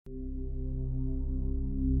You're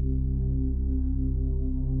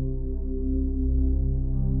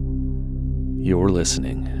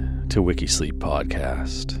listening to Wikisleep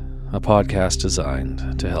Podcast, a podcast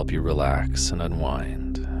designed to help you relax and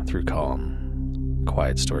unwind through calm,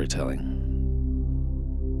 quiet storytelling.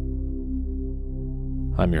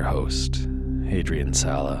 I'm your host, Adrian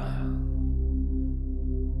Sala.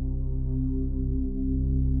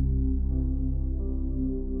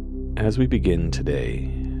 As we begin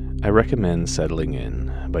today, I recommend settling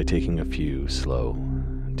in by taking a few slow,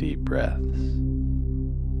 deep breaths.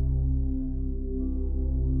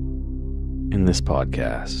 In this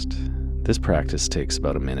podcast, this practice takes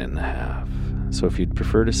about 1.5 minutes, so if you'd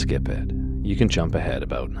prefer to skip it, you can jump ahead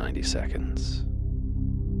about 90 seconds.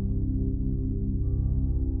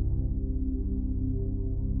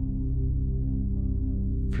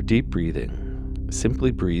 For deep breathing,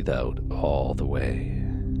 simply breathe out all the way,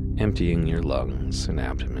 emptying your lungs and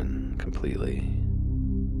abdomen completely.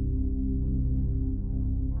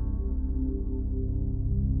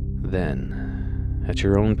 Then, at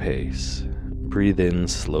your own pace, breathe in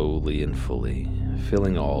slowly and fully,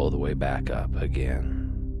 filling all the way back up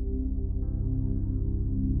again.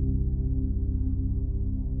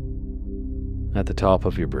 At the top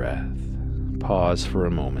of your breath, pause for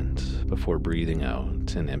a moment before breathing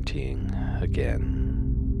out and emptying again.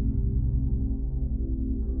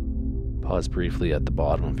 Pause briefly at the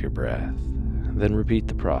bottom of your breath, then repeat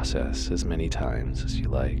the process as many times as you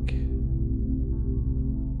like.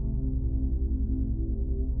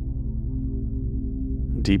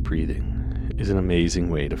 Deep breathing is an amazing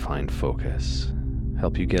way to find focus,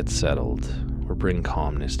 help you get settled, or bring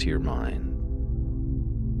calmness to your mind.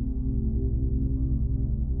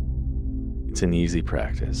 It's an easy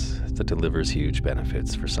practice that delivers huge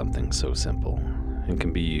benefits for something so simple and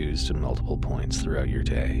can be used at multiple points throughout your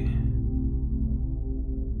day.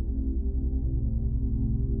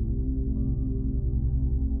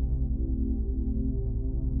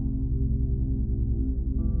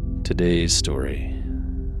 Today's story: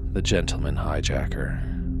 The Gentleman Hijacker.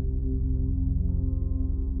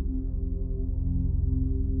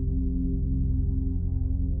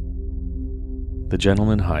 The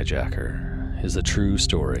Gentleman Hijacker is the true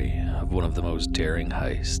story of one of the most daring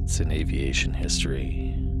heists in aviation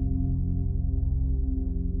history.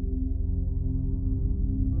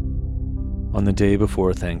 On the day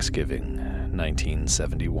before Thanksgiving,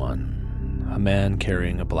 1971, a man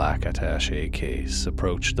carrying a black attaché case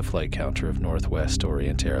approached the flight counter of Northwest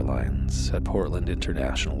Orient Airlines at Portland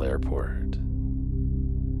International Airport.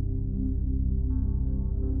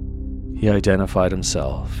 He identified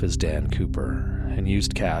himself as Dan Cooper and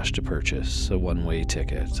used cash to purchase a one-way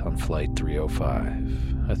ticket on Flight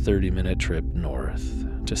 305, a 30-minute trip north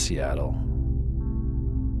to Seattle.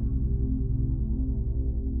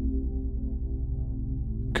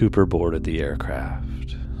 Cooper boarded the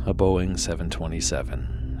aircraft, a Boeing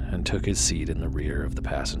 727, and took his seat in the rear of the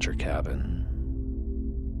passenger cabin.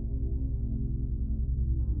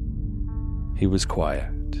 He was quiet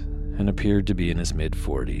and appeared to be in his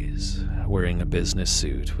mid-40s, wearing a business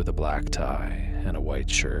suit with a black tie and a white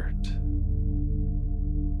shirt.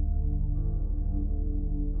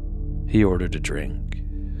 He ordered a drink,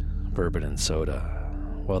 bourbon and soda,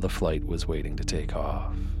 while the flight was waiting to take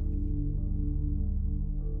off.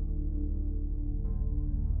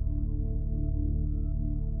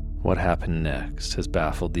 What happened next has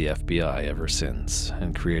baffled the FBI ever since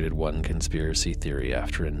and created one conspiracy theory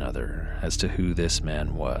after another as to who this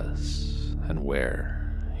man was and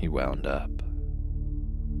where he wound up.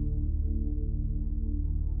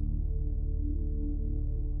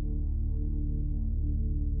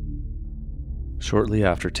 Shortly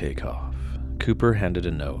after takeoff, Cooper handed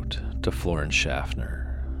a note to Florence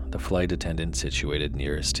Schaffner, the flight attendant situated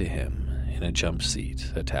nearest to him in a jump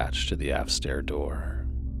seat attached to the aft stair door.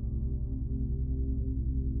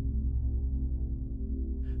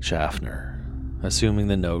 Schaffner, assuming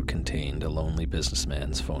the note contained a lonely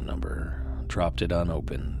businessman's phone number, dropped it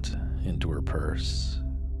unopened into her purse.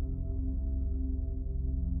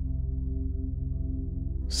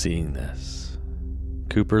 Seeing this,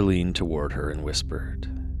 Cooper leaned toward her and whispered,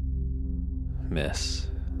 "Miss,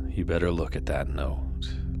 you better look at that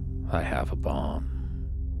note. I have a bomb."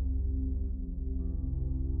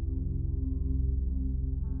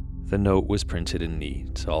 The note was printed in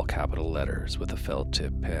neat, all-capital letters with a felt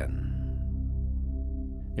tip pen.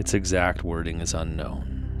 Its exact wording is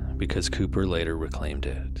unknown, because Cooper later reclaimed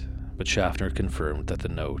it, but Schaffner confirmed that the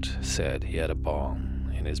note said he had a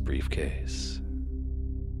bomb in his briefcase.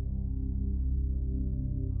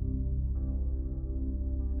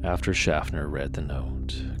 After Schaffner read the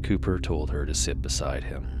note, Cooper told her to sit beside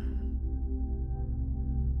him.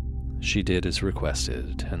 She did as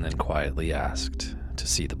requested and then quietly asked to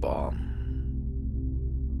see the bomb.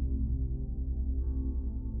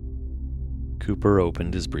 Cooper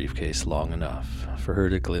opened his briefcase long enough for her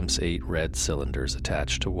to glimpse 8 red cylinders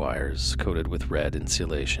attached to wires coated with red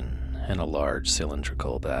insulation and a large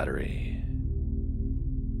cylindrical battery.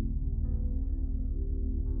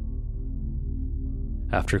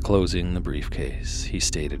 After closing the briefcase, he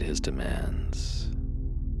stated his demands.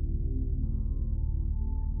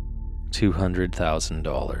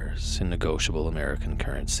 $200,000 in negotiable American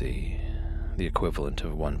currency, the equivalent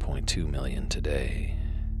of $1.2 million today.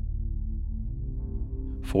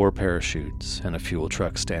 4 parachutes and a fuel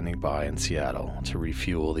truck standing by in Seattle to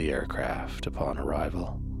refuel the aircraft upon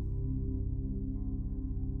arrival.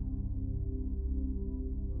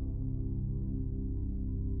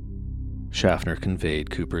 Schaffner conveyed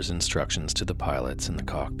Cooper's instructions to the pilots in the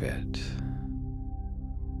cockpit.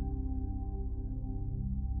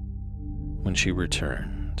 When she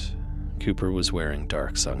returned, Cooper was wearing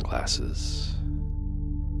dark sunglasses.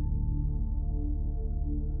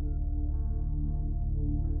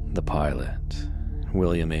 The pilot,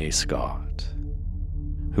 William A. Scott,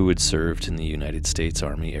 who had served in the United States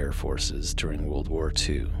Army Air Forces during World War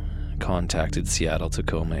II, contacted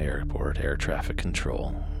Seattle-Tacoma Airport Air Traffic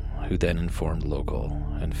Control, who then informed local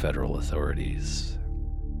and federal authorities.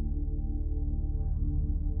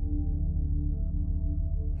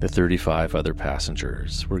 The 35 other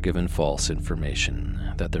passengers were given false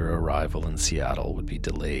information that their arrival in Seattle would be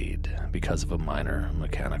delayed because of a minor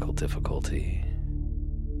mechanical difficulty.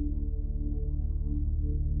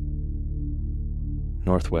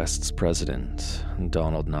 Northwest's president,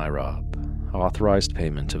 Donald Nyrop, authorized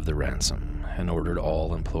payment of the ransom and ordered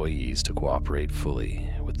all employees to cooperate fully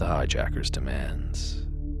with the hijackers' demands.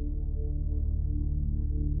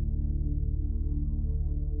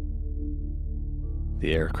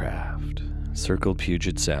 The aircraft circled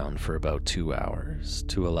Puget Sound for about 2 hours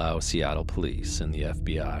to allow Seattle police and the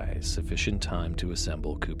FBI sufficient time to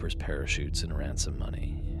assemble Cooper's parachutes and ransom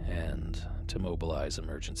money and to mobilize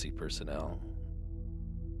emergency personnel.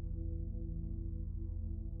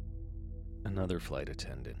 Another flight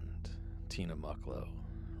attendant, Tina Mucklow,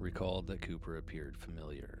 recalled that Cooper appeared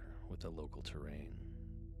familiar with the local terrain.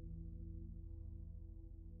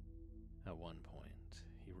 At one point,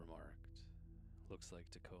 he remarked, "Looks like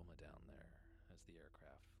Tacoma down there," as the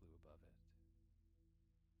aircraft